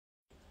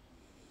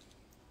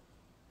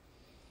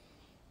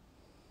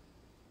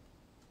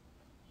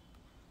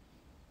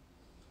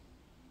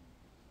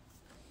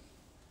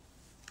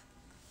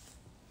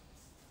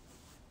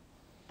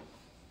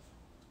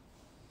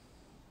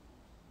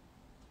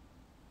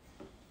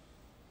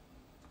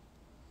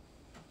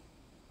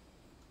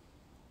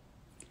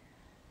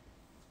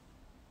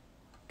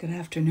Good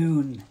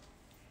afternoon.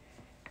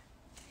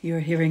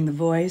 You're hearing the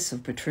voice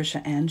of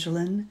Patricia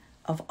Angelin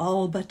of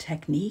Alba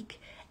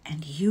Technique,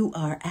 and you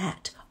are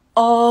at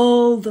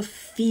All the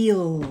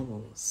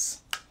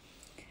Feels.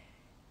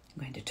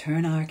 I'm going to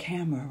turn our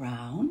camera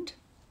around.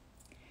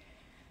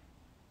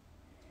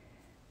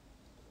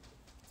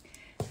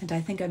 And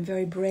I think I'm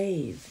very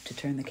brave to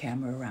turn the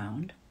camera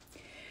around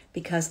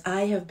because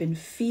I have been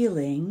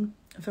feeling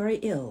very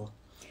ill.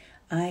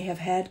 I have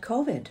had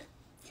COVID.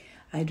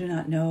 I do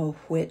not know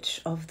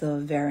which of the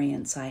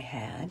variants I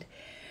had,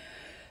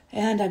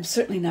 and I'm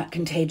certainly not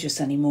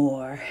contagious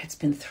anymore. It's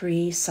been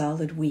 3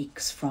 solid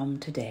weeks from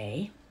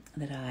today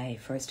that I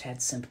first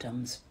had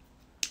symptoms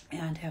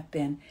and have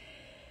been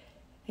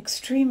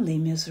extremely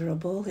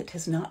miserable. It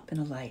has not been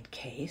a light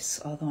case,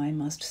 although I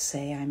must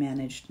say I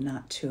managed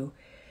not to,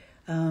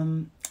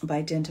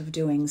 by dint of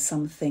doing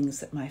some things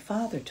that my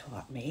father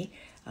taught me.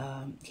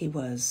 He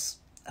was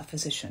a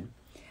physician,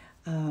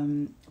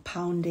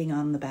 pounding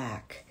on the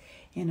back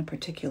in a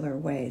particular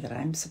way that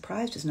I'm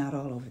surprised is not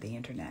all over the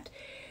internet,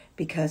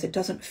 because it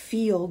doesn't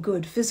feel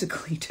good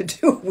physically to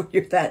do when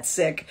you're that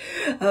sick.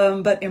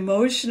 But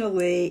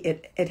emotionally,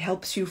 it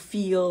helps you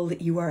feel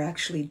that you are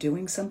actually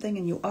doing something,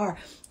 and you are.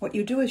 What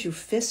you do is you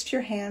fist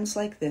your hands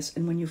like this,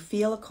 and when you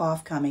feel a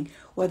cough coming,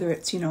 whether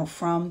it's,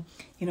 from,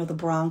 the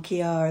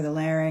bronchia or the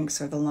larynx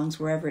or the lungs,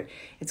 wherever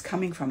it's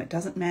coming from, it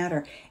doesn't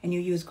matter. And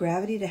you use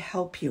gravity to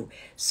help you.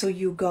 So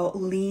you go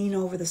lean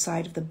over the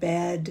side of the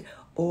bed,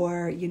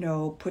 or,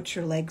 put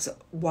your legs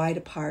wide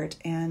apart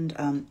and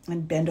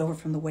bend over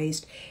from the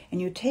waist. And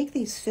you take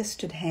these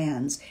fisted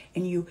hands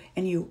and you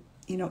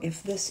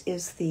if this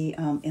is the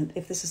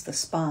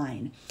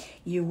spine,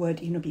 you would,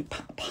 be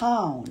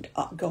pound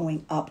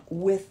going up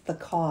with the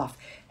cough,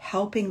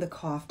 helping the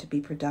cough to be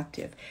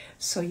productive.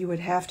 So you would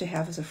have to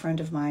have, as a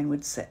friend of mine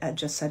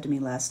just said to me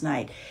last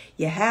night,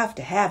 you have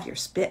to have your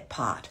spit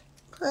pot.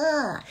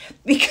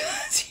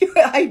 Because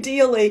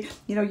ideally,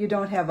 you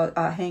don't have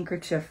a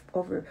handkerchief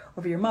over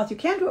your mouth. You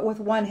can do it with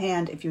one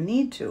hand if you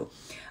need to,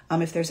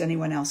 if there's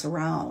anyone else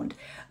around.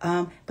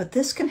 But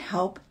this can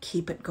help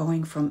keep it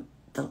going from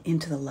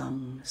into the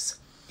lungs,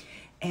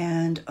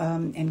 and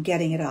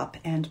getting it up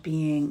and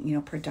being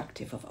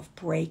productive of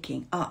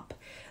breaking up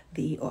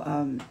the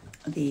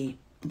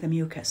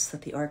mucus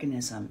that the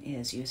organism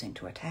is using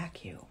to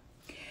attack you.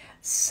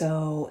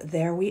 So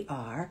there we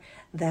are.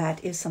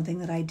 That is something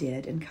that I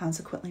did, and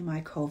consequently my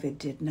COVID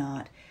did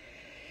not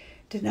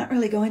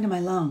really go into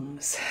my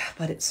lungs,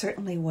 but it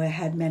certainly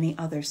had many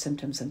other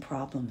symptoms and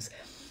problems.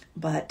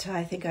 But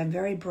I think I'm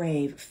very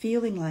brave,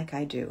 feeling like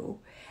I do,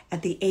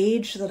 at the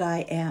age that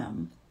I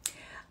am,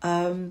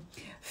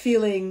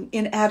 feeling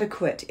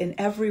inadequate in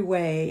every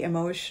way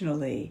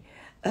emotionally,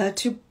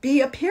 to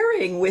be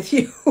appearing with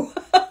you.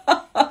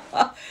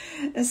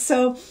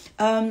 So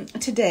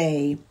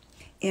today,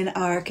 in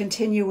our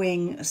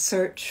continuing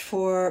search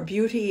for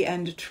beauty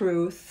and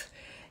truth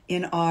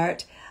in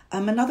art,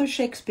 another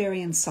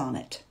Shakespearean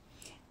sonnet.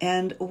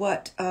 And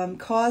what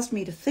caused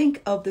me to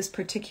think of this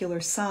particular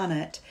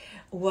sonnet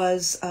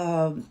was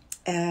a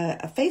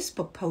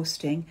Facebook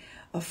posting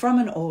from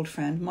an old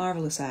friend,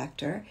 marvelous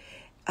actor,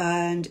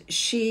 and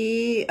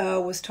she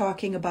was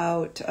talking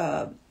about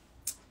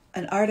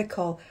an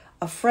article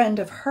a friend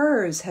of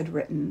hers had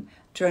written,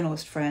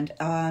 journalist friend,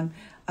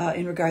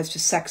 in regards to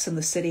Sex in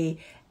the City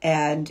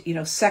and,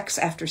 sex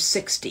after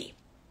 60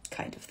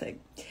 kind of thing.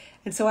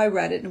 And so I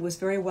read it, and it was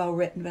very well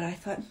written, but I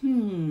thought,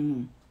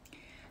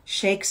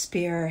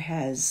 Shakespeare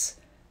has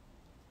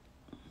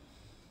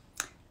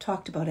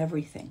talked about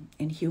everything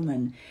in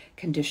human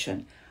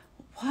condition.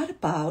 What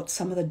about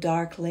some of the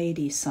Dark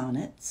Lady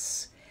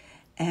sonnets?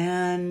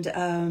 And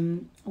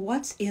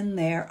what's in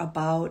there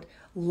about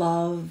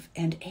love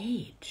and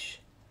age?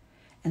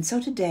 And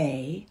so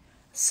today,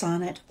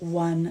 Sonnet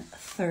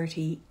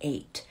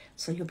 138.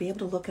 So you'll be able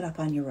to look it up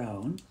on your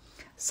own.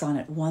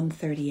 Sonnet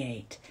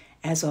 138.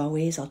 As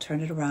always, I'll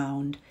turn it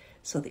around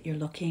so that you're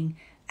looking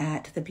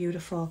at the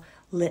beautiful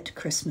lit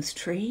Christmas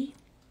tree.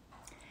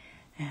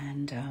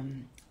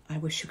 And I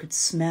wish you could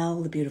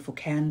smell the beautiful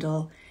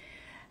candle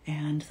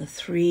and the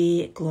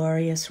 3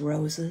 glorious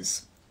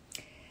roses.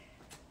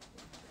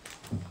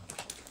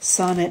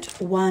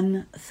 Sonnet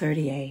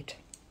 138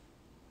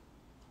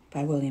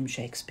 by William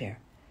Shakespeare.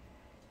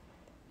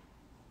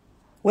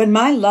 When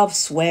my love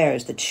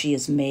swears that she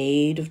is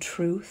made of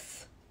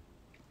truth,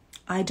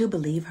 I do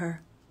believe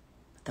her,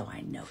 though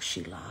I know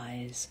she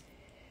lies,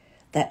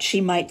 that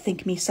she might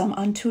think me some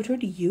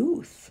untutored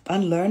youth,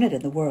 unlearned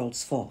in the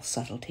world's false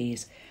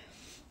subtleties.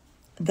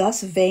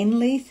 Thus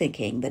vainly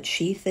thinking that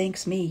she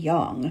thinks me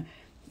young,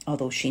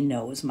 although she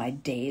knows my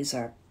days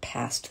are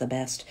past the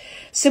best,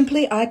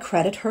 simply I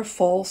credit her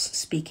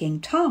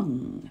false-speaking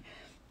tongue.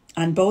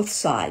 On both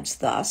sides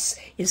thus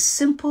is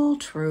simple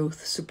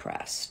truth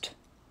suppressed.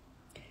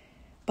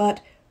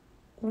 But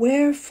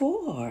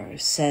wherefore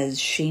says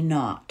she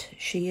not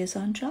she is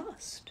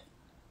unjust?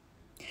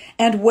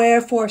 And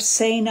wherefore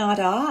say not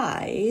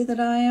I that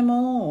I am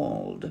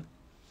old?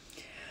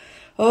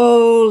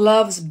 Oh,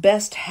 love's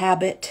best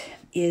habit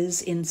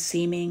is in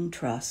seeming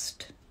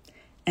trust,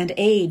 and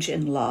age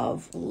in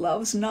love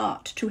loves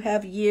not to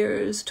have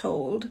years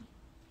told.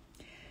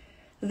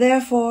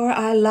 Therefore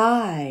I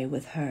lie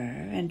with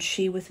her, and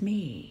she with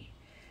me,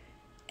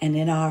 and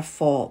in our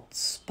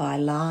faults by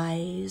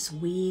lies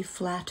we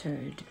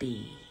flattered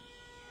be.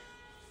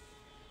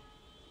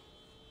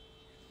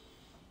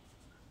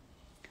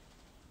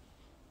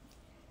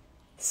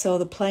 So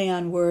the play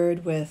on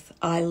word with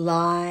I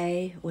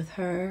lie with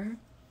her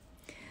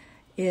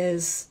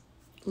is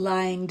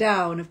lying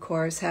down, of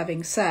course,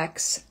 having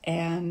sex,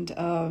 and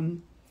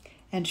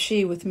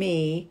she with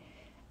me,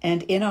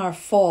 and in our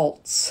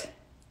faults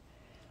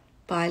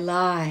by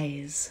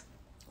lies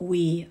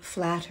we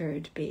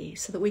flattered be,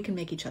 so that we can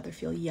make each other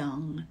feel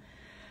young.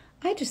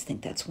 I just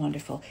think that's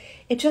wonderful.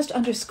 It just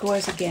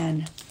underscores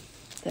again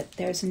that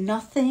there's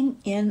nothing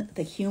in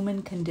the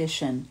human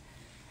condition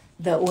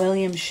that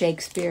William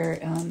Shakespeare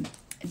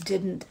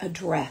didn't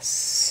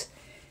address.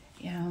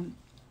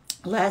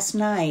 Last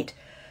night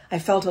I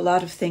felt a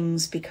lot of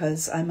things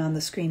because I'm on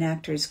the Screen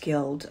Actors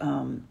Guild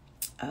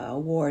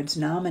Awards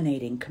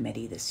nominating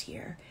committee this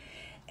year,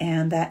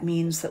 and that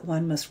means that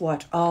one must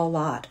watch a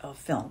lot of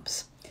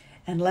films.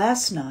 And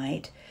last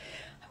night,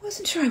 I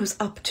wasn't sure I was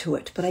up to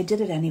it, but I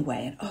did it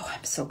anyway, and oh,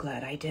 I'm so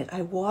glad I did.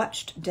 I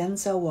watched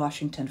Denzel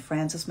Washington,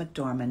 Frances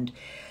McDormand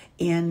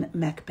in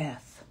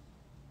Macbeth.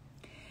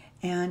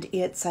 And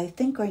it's, I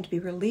think, going to be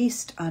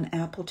released on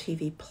Apple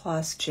TV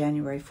Plus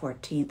January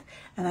 14th,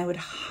 and I would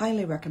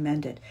highly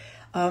recommend it.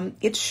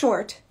 It's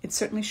short. It's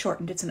certainly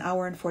shortened. It's an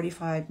hour and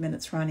 45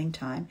 minutes running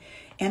time,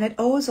 and it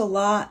owes a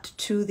lot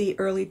to the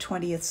early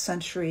 20th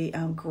century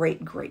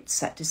great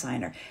set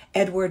designer,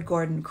 Edward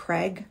Gordon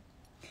Craig.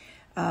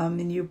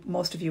 And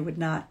most of you would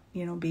not,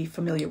 be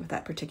familiar with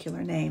that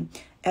particular name,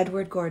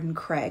 Edward Gordon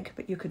Craig,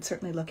 but you could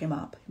certainly look him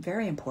up.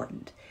 Very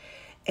important.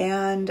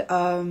 And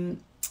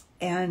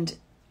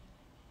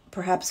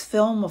perhaps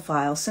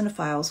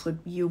cinephiles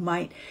you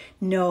might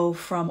know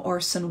from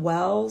Orson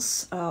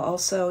Welles,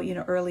 also,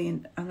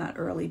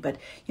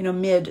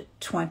 mid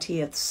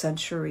 20th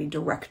century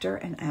director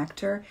and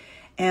actor.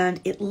 And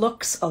it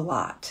looks a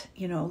lot,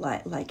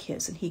 like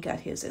his, and he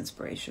got his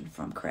inspiration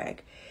from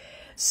Craig.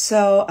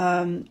 So,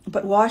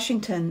 but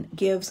Washington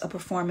gives a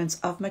performance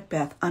of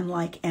Macbeth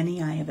unlike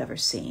any I have ever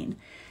seen.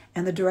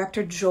 And the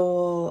director,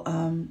 Joel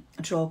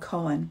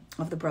Coen,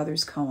 of the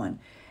brothers Coen,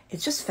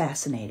 it's just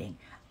fascinating.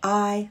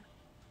 I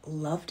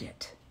loved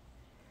it.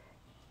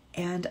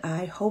 And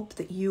I hope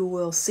that you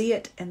will see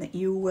it and that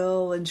you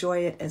will enjoy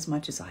it as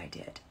much as I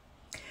did.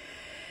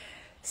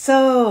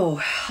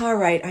 So, all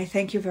right, I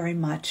thank you very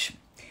much.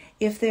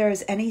 If there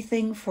is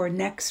anything for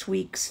next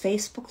week's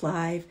Facebook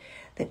Live,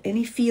 that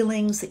any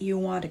feelings that you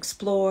want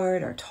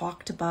explored or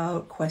talked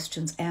about,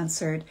 questions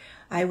answered,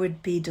 I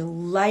would be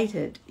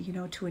delighted,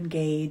 to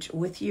engage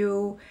with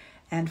you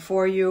and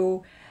for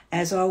you.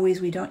 As always,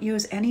 we don't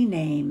use any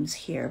names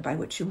here by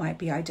which you might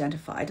be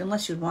identified,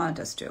 unless you'd want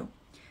us to,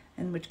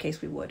 in which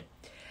case we would.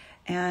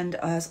 And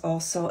as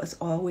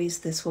always,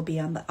 this will be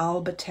on the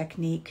Alba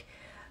Technique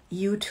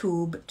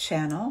YouTube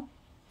channel,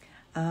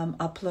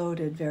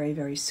 uploaded very,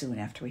 very soon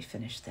after we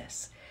finish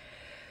this.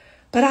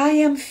 But I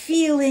am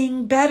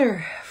feeling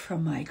better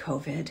from my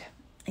COVID,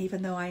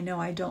 even though I know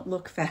I don't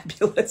look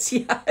fabulous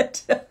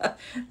yet.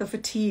 The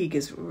fatigue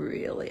is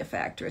really a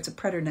factor. It's a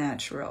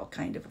preternatural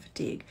kind of a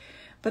fatigue.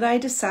 But I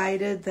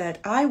decided that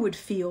I would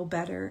feel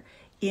better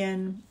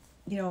in,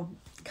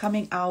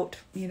 coming out,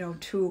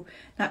 to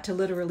not to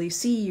literally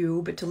see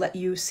you, but to let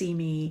you see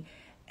me.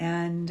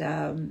 And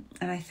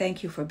I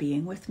thank you for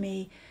being with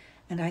me.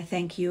 And I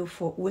thank you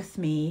for, with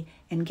me,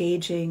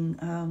 engaging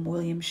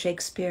William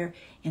Shakespeare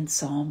in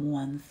Psalm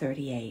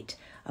 138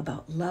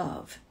 about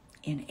love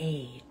in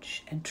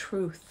age and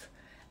truth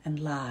and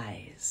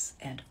lies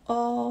and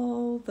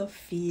all the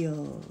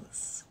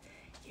feels.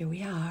 Here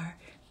we are,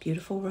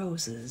 beautiful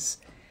roses,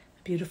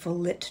 a beautiful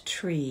lit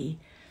tree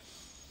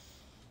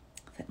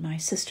that my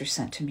sister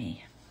sent to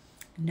me,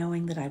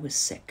 knowing that I was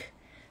sick.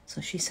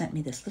 So she sent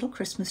me this little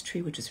Christmas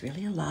tree, which is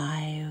really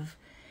alive.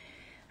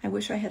 I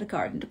wish I had a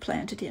garden to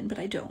plant it in, but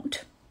I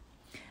don't.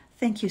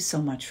 Thank you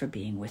so much for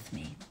being with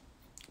me.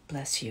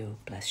 Bless you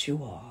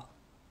all.